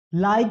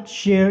Like,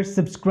 share,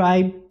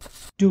 subscribe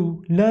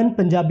to Learn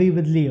Punjabi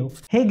with Leo.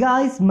 Hey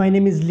guys, my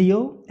name is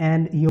Leo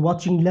and you're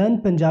watching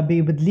Learn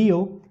Punjabi with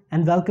Leo,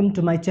 and welcome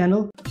to my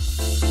channel.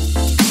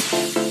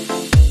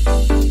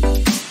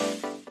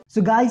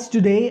 So guys,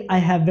 today I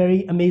have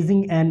very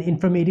amazing and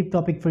informative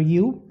topic for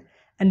you,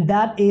 and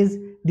that is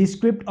the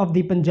script of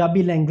the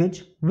Punjabi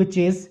language, which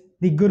is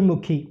the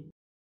Gurmukhi.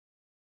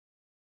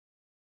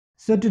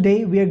 So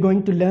today we are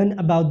going to learn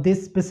about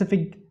this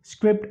specific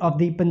script of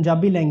the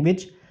Punjabi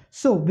language.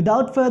 So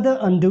without further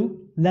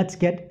ado, let's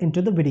get into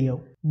the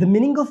video. The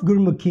meaning of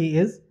Gurmukhi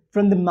is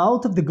from the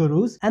mouth of the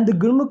Gurus, and the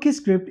Gurmukhi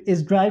script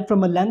is derived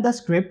from a Landa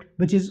script,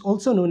 which is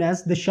also known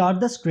as the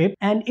Sharda script,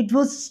 and it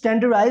was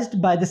standardized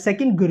by the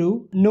second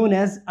Guru known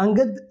as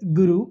Angad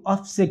Guru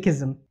of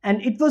Sikhism,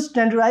 and it was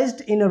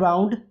standardized in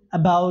around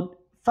about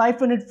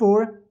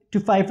 504 to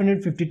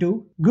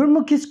 552.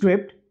 Gurmukhi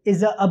script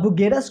is a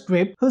Abugeda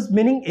script whose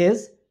meaning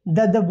is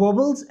that the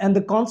vowels and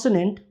the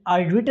consonant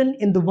are written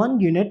in the one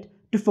unit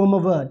to form a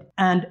word,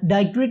 and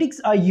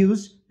diacritics are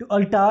used to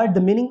alter the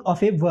meaning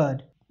of a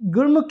word.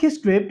 Gurmukhi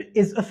script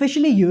is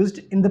officially used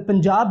in the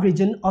Punjab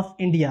region of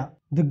India.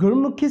 The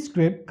Gurmukhi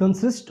script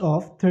consists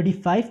of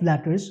 35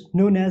 letters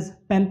known as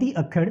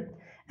 35 Akhard,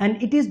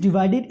 and it is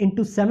divided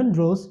into 7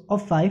 rows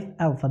of 5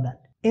 alphabet.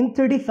 In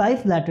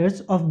 35 letters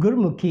of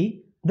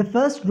Gurmukhi, the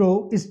first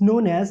row is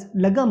known as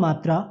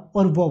Lagamatra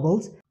or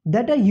vowels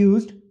that are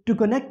used to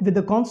connect with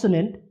the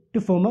consonant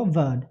to form a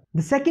word.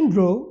 The second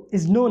row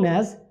is known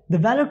as the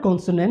velar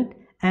consonant,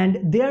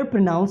 and they are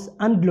pronounced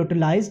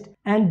unglottalized,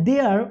 and they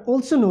are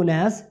also known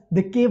as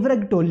the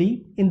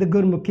Kevragtoli in the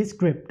Gurmukhi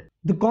script.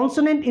 The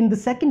consonant in the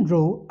second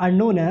row are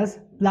known as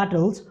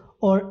palatals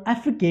or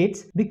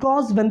affricates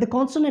because when the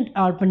consonant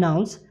are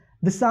pronounced,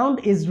 the sound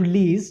is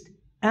released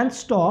and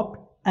stopped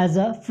as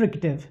a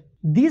fricative.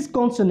 These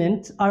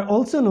consonants are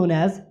also known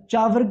as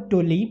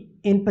Chavragtoli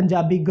in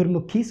Punjabi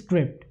Gurmukhi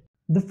script.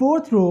 The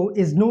fourth row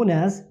is known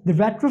as the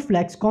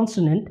retroflex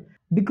consonant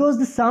because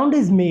the sound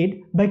is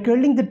made by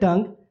curling the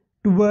tongue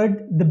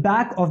toward the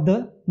back of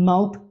the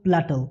mouth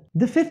palatal.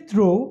 The fifth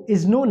row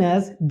is known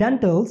as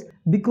dentals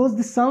because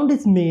the sound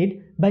is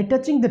made by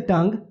touching the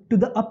tongue to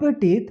the upper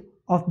teeth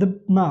of the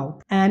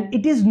mouth, and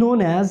it is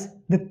known as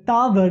the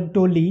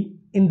Tavartoli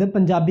in the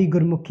Punjabi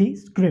Gurmukhi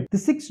script. The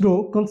sixth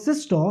row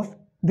consists of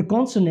the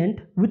consonant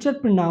which are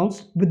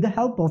pronounced with the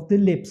help of the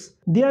lips.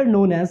 They are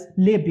known as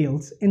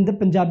labials in the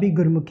Punjabi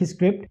Gurmukhi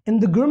script. In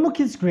the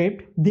Gurmukhi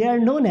script, they are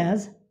known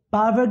as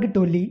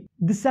Parvargatoli.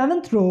 The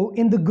seventh row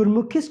in the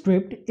Gurmukhi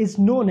script is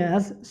known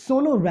as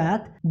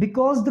sonorants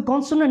because the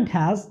consonant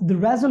has the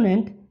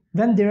resonant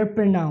when they are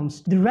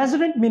pronounced. The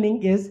resonant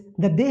meaning is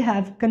that they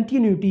have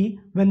continuity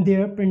when they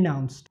are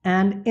pronounced.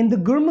 And in the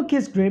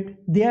Gurmukhi script,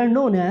 they are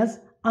known as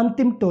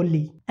Antim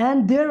Toli.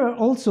 And there are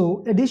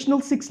also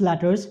additional 6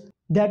 letters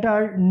that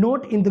are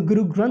not in the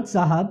Guru Granth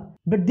Sahib,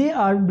 but they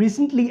are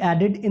recently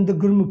added in the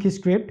Gurmukhi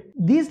script.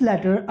 These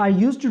letters are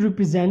used to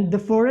represent the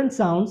foreign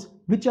sounds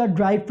which are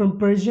derived from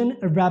Persian,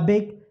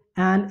 Arabic,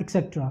 and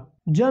etc.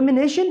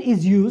 Germination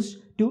is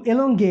used to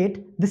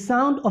elongate the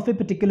sound of a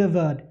particular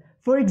word.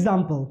 For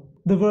example,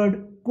 the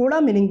word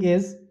koda meaning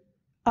is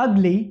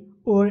ugly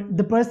or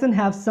the person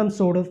has some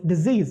sort of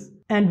disease.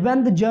 And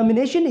when the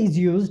germination is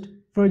used,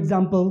 for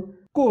example,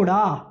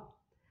 koda,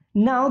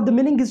 now the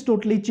meaning is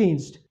totally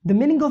changed. The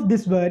meaning of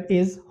this word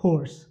is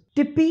horse.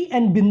 Tippi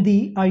and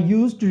Bindi are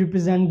used to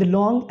represent the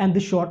long and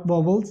the short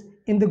vowels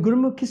in the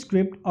Gurmukhi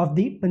script of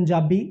the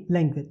Punjabi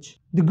language.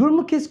 The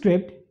Gurmukhi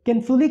script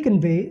can fully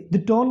convey the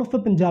tone of a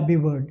Punjabi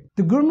word.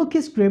 The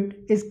Gurmukhi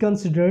script is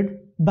considered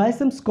by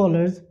some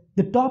scholars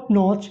the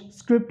top-notch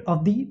script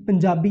of the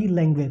Punjabi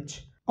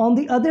language. On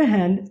the other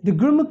hand, the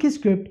Gurmukhi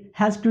script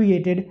has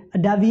created a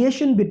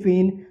deviation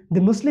between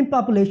the Muslim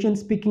population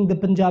speaking the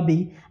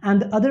Punjabi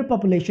and the other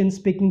population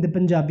speaking the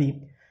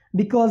Punjabi,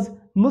 because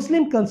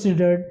Muslim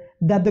considered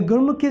that the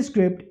Gurmukhi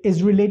script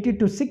is related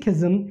to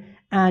Sikhism,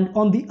 and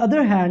on the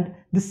other hand,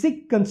 the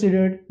Sikh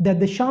considered that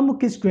the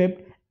Shamukhi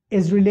script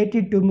is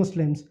related to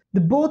Muslims.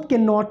 The both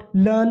cannot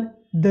learn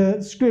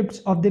the scripts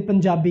of the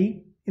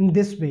Punjabi in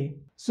this way.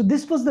 So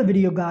this was the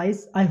video,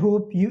 guys. I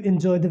hope you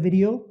enjoyed the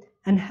video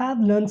and have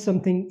learned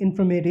something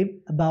informative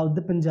about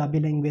the Punjabi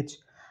language.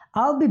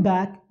 I'll be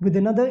back with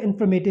another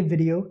informative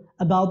video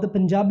about the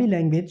Punjabi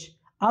language.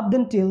 Up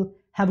until,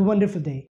 have a wonderful day.